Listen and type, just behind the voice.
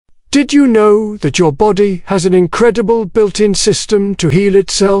Did you know that your body has an incredible built-in system to heal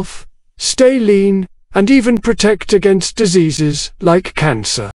itself, stay lean, and even protect against diseases like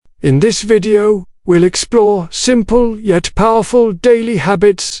cancer? In this video, we'll explore simple yet powerful daily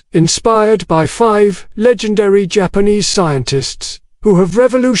habits inspired by 5 legendary Japanese scientists who have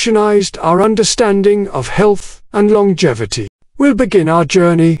revolutionized our understanding of health and longevity. We'll begin our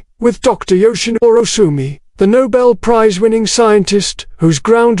journey with Dr. Yoshinori Ohsumi, the Nobel Prize-winning scientist whose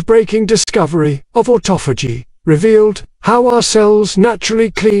groundbreaking discovery of autophagy revealed how our cells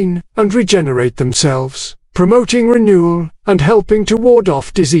naturally clean and regenerate themselves, promoting renewal and helping to ward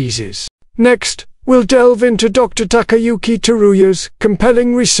off diseases. Next, we'll delve into Dr. Takayuki Teruya's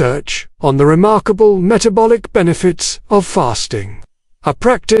compelling research on the remarkable metabolic benefits of fasting, a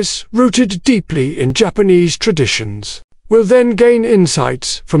practice rooted deeply in Japanese traditions. We'll then gain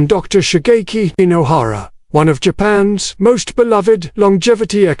insights from Dr. Shigeaki Hinohara, one of Japan's most beloved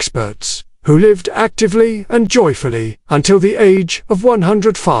longevity experts, who lived actively and joyfully until the age of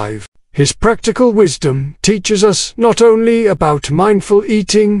 105. His practical wisdom teaches us not only about mindful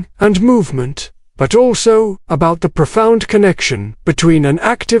eating and movement, but also about the profound connection between an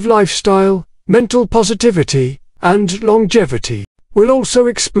active lifestyle, mental positivity, and longevity. We'll also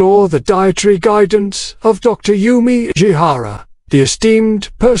explore the dietary guidance of Dr. Yumi Ishihara, the esteemed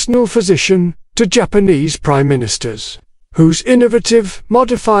personal physician to Japanese prime ministers, whose innovative,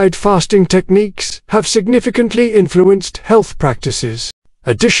 modified fasting techniques have significantly influenced health practices.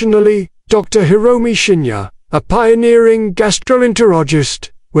 Additionally, Dr. Hiromi Shinya, a pioneering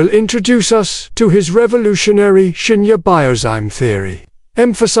gastroenterologist, will introduce us to his revolutionary Shinya biozyme theory,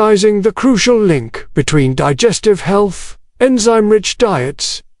 emphasizing the crucial link between digestive health, enzyme-rich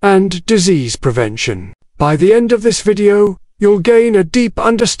diets, and disease prevention. By the end of this video, you'll gain a deep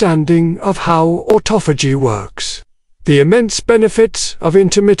understanding of how autophagy works, the immense benefits of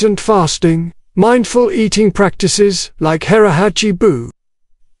intermittent fasting, mindful eating practices like harahachi-bu,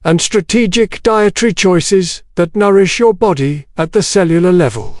 and strategic dietary choices that nourish your body at the cellular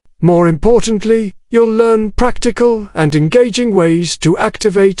level. More importantly, you'll learn practical and engaging ways to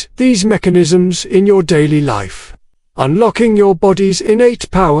activate these mechanisms in your daily life, unlocking your body's innate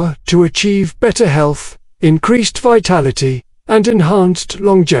power to achieve better health, increased vitality, and enhanced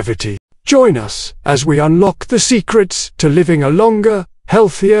longevity. Join us as we unlock the secrets to living a longer,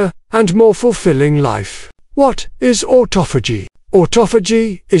 healthier, and more fulfilling life. What is autophagy?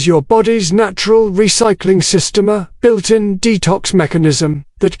 Autophagy is your body's natural recycling system, a built-in detox mechanism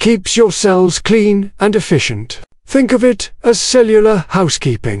that keeps your cells clean and efficient. Think of it as cellular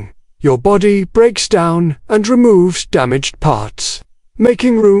housekeeping. Your body breaks down and removes damaged parts,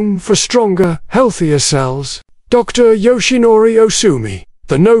 making room for stronger, healthier cells. Dr. Yoshinori Ohsumi,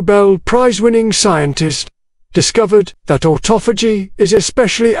 the Nobel Prize-winning scientist, discovered that autophagy is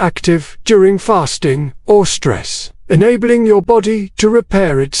especially active during fasting or stress, enabling your body to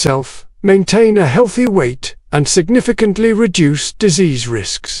repair itself, maintain a healthy weight, and significantly reduce disease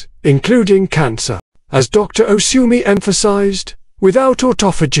risks, including cancer. As Dr. Ohsumi emphasized, without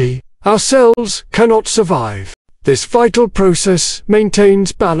autophagy, our cells cannot survive. This vital process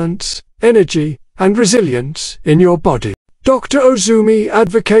maintains balance, energy, and resilience in your body. Dr. Ohsumi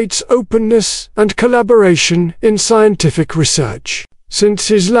advocates openness and collaboration in scientific research. Since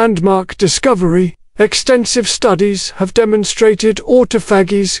his landmark discovery, extensive studies have demonstrated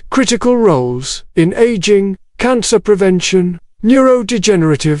autophagy's critical roles in aging, cancer prevention,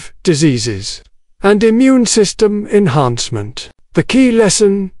 neurodegenerative diseases, and immune system enhancement. The key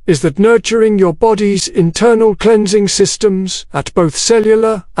lesson is that nurturing your body's internal cleansing systems at both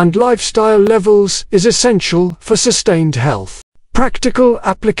cellular and lifestyle levels is essential for sustained health. Practical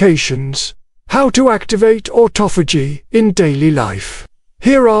applications. How to activate autophagy in daily life.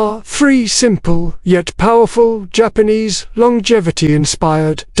 Here are 3 simple yet powerful Japanese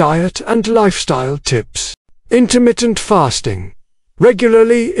longevity-inspired diet and lifestyle tips. Intermittent fasting.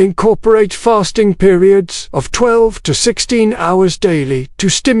 Regularly incorporate fasting periods of 12 to 16 hours daily to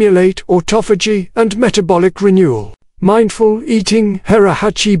stimulate autophagy and metabolic renewal. Mindful eating.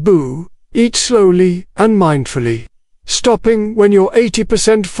 Harahachi-bu. Eat slowly and mindfully, stopping when you're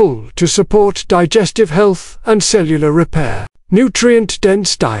 80% full to support digestive health and cellular repair.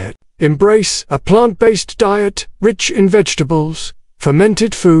 Nutrient-dense diet. Embrace a plant-based diet rich in vegetables,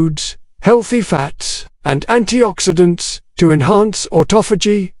 fermented foods, healthy fats, and antioxidants to enhance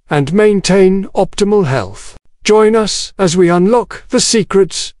autophagy and maintain optimal health. Join us as we unlock the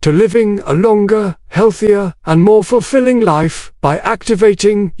secrets to living a longer, healthier, and more fulfilling life by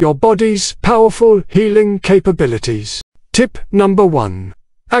activating your body's powerful healing capabilities. Tip number 1.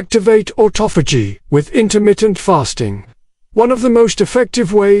 Activate autophagy with intermittent fasting. One of the most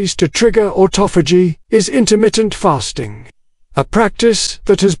effective ways to trigger autophagy is intermittent fasting, a practice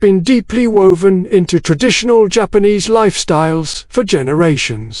that has been deeply woven into traditional Japanese lifestyles for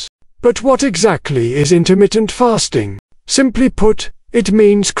generations. But what exactly is intermittent fasting? Simply put, it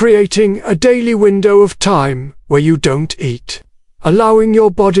means creating a daily window of time where you don't eat, allowing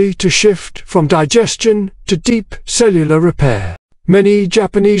your body to shift from digestion to deep cellular repair. Many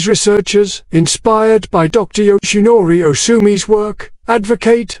Japanese researchers, inspired by Dr. Yoshinori Ohsumi's work,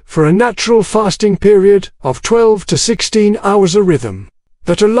 advocate for a natural fasting period of 12 to 16 hours, a rhythm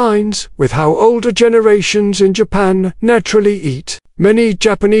that aligns with how older generations in Japan naturally eat. Many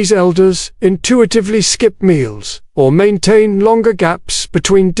Japanese elders intuitively skip meals or maintain longer gaps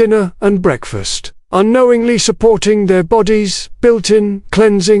between dinner and breakfast, unknowingly supporting their bodies' built-in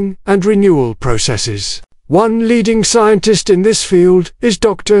cleansing and renewal processes. One leading scientist in this field is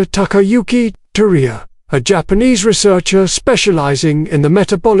Dr. Takayuki Teruya, a Japanese researcher specializing in the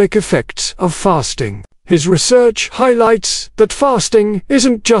metabolic effects of fasting. His research highlights that fasting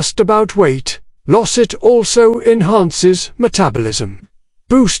isn't just about weight loss, it also enhances metabolism,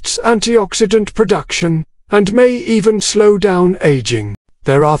 boosts antioxidant production, and may even slow down aging.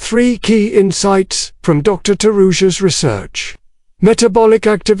 There are three key insights from Dr. Teruya's research. Metabolic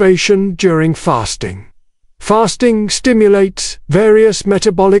activation during fasting. Fasting stimulates various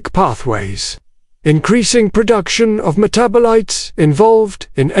metabolic pathways, increasing production of metabolites involved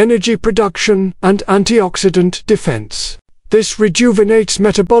in energy production and antioxidant defense. This rejuvenates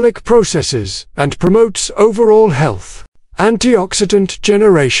metabolic processes and promotes overall health. Antioxidant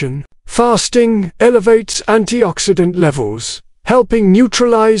generation. Fasting elevates antioxidant levels, helping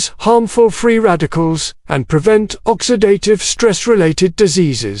neutralize harmful free radicals and prevent oxidative stress-related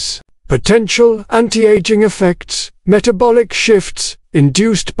diseases. Potential anti-aging effects. Metabolic shifts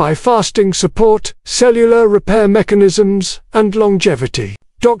induced by fasting support cellular repair mechanisms and longevity.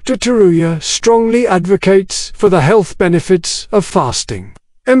 Dr. Teruya strongly advocates for the health benefits of fasting,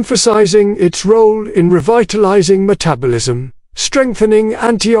 emphasizing its role in revitalizing metabolism, strengthening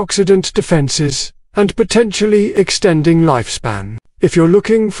antioxidant defenses, and potentially extending lifespan. If you're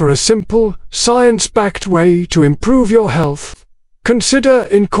looking for a simple, science-backed way to improve your health, consider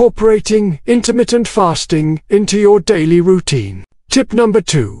incorporating intermittent fasting into your daily routine. Tip number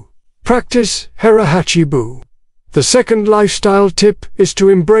 2. Practice Hirahachibu. The second lifestyle tip is to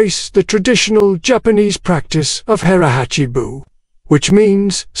embrace the traditional Japanese practice of Hirahachibu, which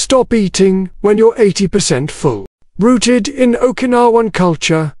means stop eating when you're 80% full. Rooted in Okinawan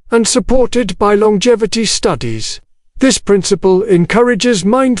culture and supported by longevity studies, this principle encourages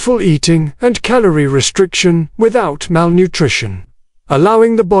mindful eating and calorie restriction without malnutrition,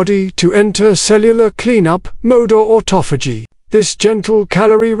 allowing the body to enter cellular cleanup mode or autophagy. This gentle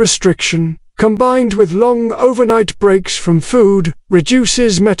calorie restriction, combined with long overnight breaks from food,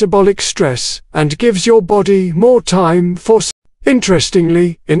 reduces metabolic stress and gives your body more time for sleep.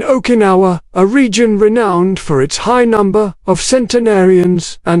 Interestingly, in Okinawa, a region renowned for its high number of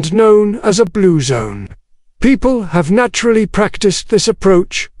centenarians and known as a blue zone, people have naturally practiced this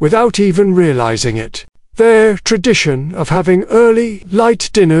approach without even realizing it. Their tradition of having early,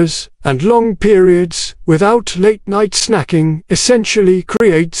 light dinners and long periods without late-night snacking essentially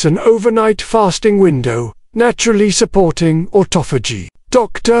creates an overnight fasting window, naturally supporting autophagy.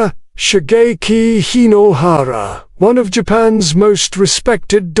 Dr. Shigeaki Hinohara, one of Japan's most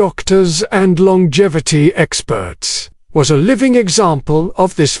respected doctors and longevity experts, was a living example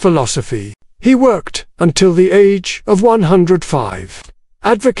of this philosophy. He worked until the age of 105.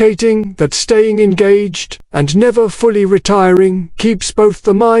 Advocating that staying engaged and never fully retiring keeps both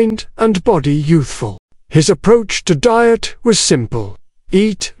the mind and body youthful. His approach to diet was simple: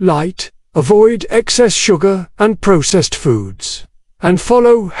 eat light, avoid excess sugar and processed foods, and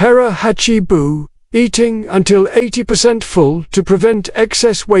follow Hira-Hachi-Bu, eating until 80% full to prevent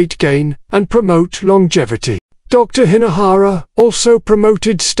excess weight gain and promote longevity. Dr. Hinohara also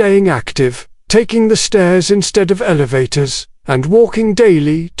promoted staying active, taking the stairs instead of elevators, and walking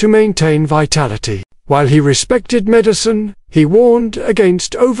daily to maintain vitality. While he respected medicine, he warned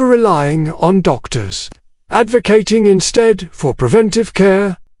against over-relying on doctors, advocating instead for preventive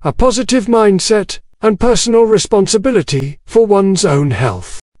care, a positive mindset, and personal responsibility for one's own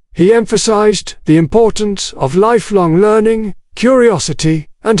health. He emphasized the importance of lifelong learning, curiosity,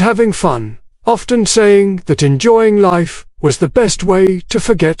 and having fun, often saying that enjoying life was the best way to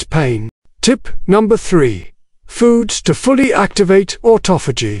forget pain. Tip number 3. Foods to fully activate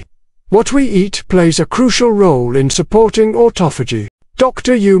autophagy. What we eat plays a crucial role in supporting autophagy.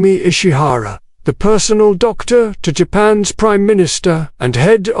 Dr. Yumi Ishihara, the personal doctor to Japan's Prime Minister and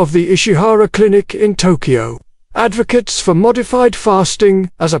head of the Ishihara Clinic in Tokyo, advocates for modified fasting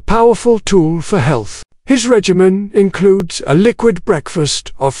as a powerful tool for health. His regimen includes a liquid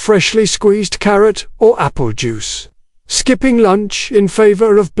breakfast of freshly squeezed carrot or apple juice, skipping lunch in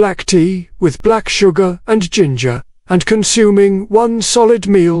favor of black tea with black sugar and ginger, and consuming one solid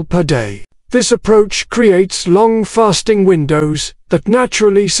meal per day. This approach creates long fasting windows that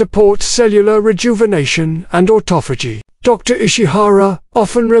naturally support cellular rejuvenation and autophagy. Dr. Ishihara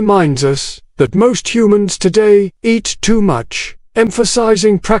often reminds us that most humans today eat too much,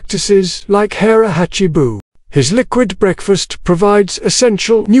 emphasizing practices like hara hachibu. His liquid breakfast provides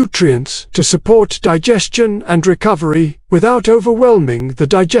essential nutrients to support digestion and recovery without overwhelming the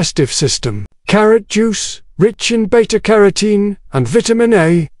digestive system. Carrot juice, rich in beta-carotene and vitamin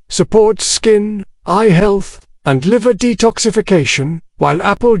A, supports skin, eye health, and liver detoxification, while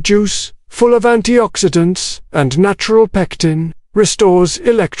apple juice, full of antioxidants and natural pectin, restores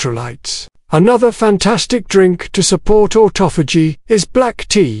electrolytes. Another fantastic drink to support autophagy is black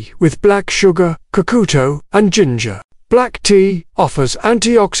tea with black sugar, kokuto, and ginger. Black tea offers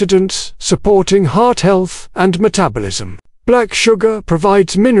antioxidants supporting heart health and metabolism. Black sugar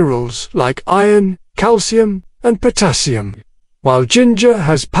provides minerals like iron, calcium, and potassium, while ginger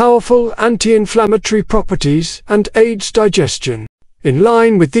has powerful anti-inflammatory properties and aids digestion. In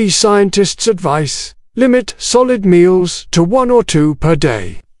line with these scientists' advice, limit solid meals to 1 or 2 per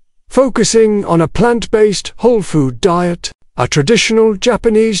day. Focusing on a plant-based whole food diet, a traditional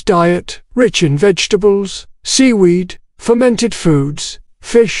Japanese diet rich in vegetables, seaweed, fermented foods,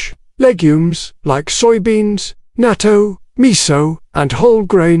 fish, legumes like soybeans, natto, miso, and whole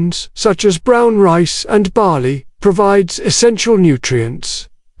grains such as brown rice and barley, provides essential nutrients,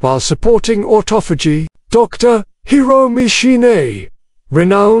 while supporting autophagy. Dr. Hiromi Shinya,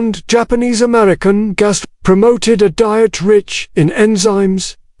 renowned Japanese-American promoted a diet rich in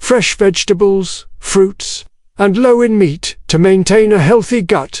enzymes, fresh vegetables, fruits, and low in meat to maintain a healthy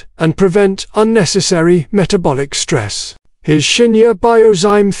gut and prevent unnecessary metabolic stress. His Shinya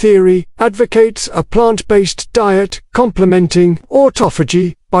biozyme theory advocates a plant-based diet complementing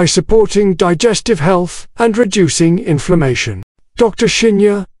autophagy by supporting digestive health and reducing inflammation. Dr.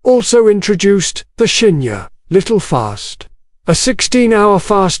 Shinya also introduced the Shinya Little Fast, a 16-hour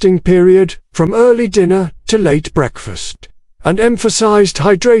fasting period from early dinner to late breakfast, and emphasized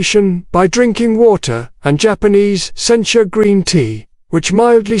hydration by drinking water and Japanese sencha green tea, which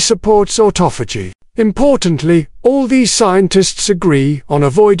mildly supports autophagy. Importantly, all these scientists agree on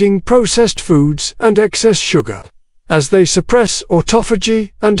avoiding processed foods and excess sugar, as they suppress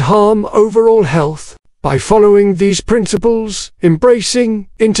autophagy and harm overall health. By following these principles, embracing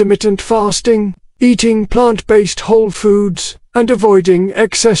intermittent fasting, eating plant-based whole foods, and avoiding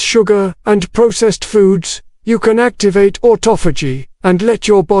excess sugar and processed foods, you can activate autophagy and let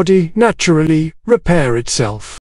your body naturally repair itself.